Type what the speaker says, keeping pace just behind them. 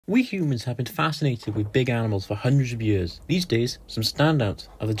We humans have been fascinated with big animals for hundreds of years. These days, some standouts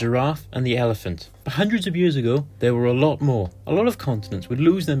are the giraffe and the elephant. But hundreds of years ago, there were a lot more. A lot of continents would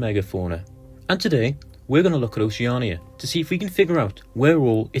lose their megafauna. And today, we're going to look at Oceania to see if we can figure out where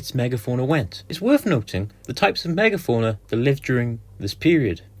all its megafauna went. It's worth noting the types of megafauna that lived during this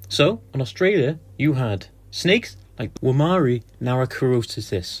period. So, in Australia, you had snakes like Wamari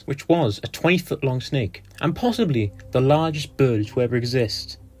narcoosseous, which was a 20-foot long snake, and possibly the largest bird to ever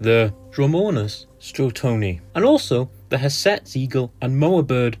exist, the Dromonas strotoni, and also the Hesset's eagle and moa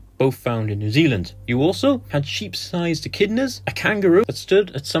bird, both found in New Zealand. You also had sheep-sized echidnas, a kangaroo that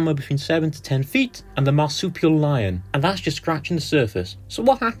stood at somewhere between 7 to 10 feet, and the marsupial lion, and that's just scratching the surface. So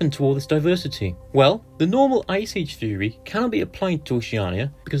what happened to all this diversity? Well, the normal Ice Age theory cannot be applied to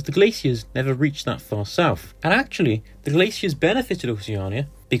Oceania because the glaciers never reached that far south. And actually, the glaciers benefited Oceania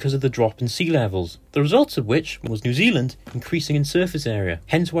because of the drop in sea levels, the result of which was New Zealand increasing in surface area,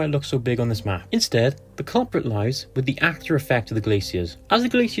 hence why it looks so big on this map. Instead, the culprit lies with the after effect of the glaciers. As the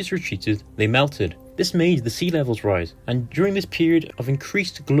glaciers retreated, they melted. This made the sea levels rise, and during this period of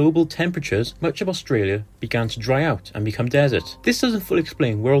increased global temperatures, much of Australia began to dry out and become desert. This doesn't fully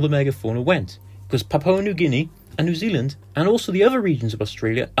explain where all the megafauna went, because Papua New Guinea and New Zealand, and also the other regions of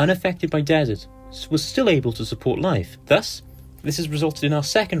Australia unaffected by desert, was still able to support life. Thus, this has resulted in our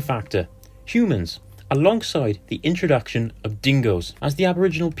second factor, humans, alongside the introduction of dingoes. As the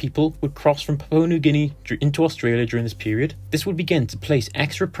Aboriginal people would cross from Papua New Guinea into Australia during this period, this would begin to place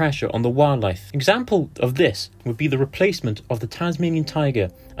extra pressure on the wildlife. Example of this would be the replacement of the Tasmanian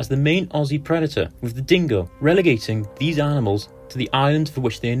tiger as the main Aussie predator, with the dingo relegating these animals to the island for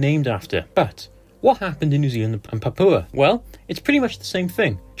which they are named after. But what happened in New Zealand and Papua? Well, it's pretty much the same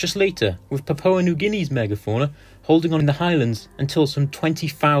thing, just later, with Papua New Guinea's megafauna holding on in the highlands until some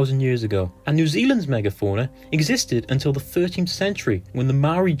 20,000 years ago. And New Zealand's megafauna existed until the 13th century, when the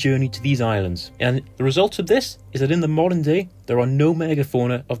Maori journeyed to these islands. And the result of this is that in the modern day, there are no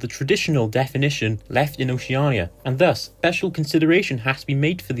megafauna of the traditional definition left in Oceania, and thus special consideration has to be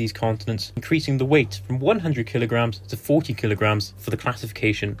made for these continents, increasing the weight from 100 kilograms to 40 kilograms for the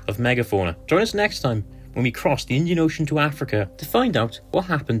classification of megafauna. Join us next time when we cross the Indian Ocean to Africa to find out what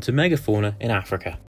happened to megafauna in Africa.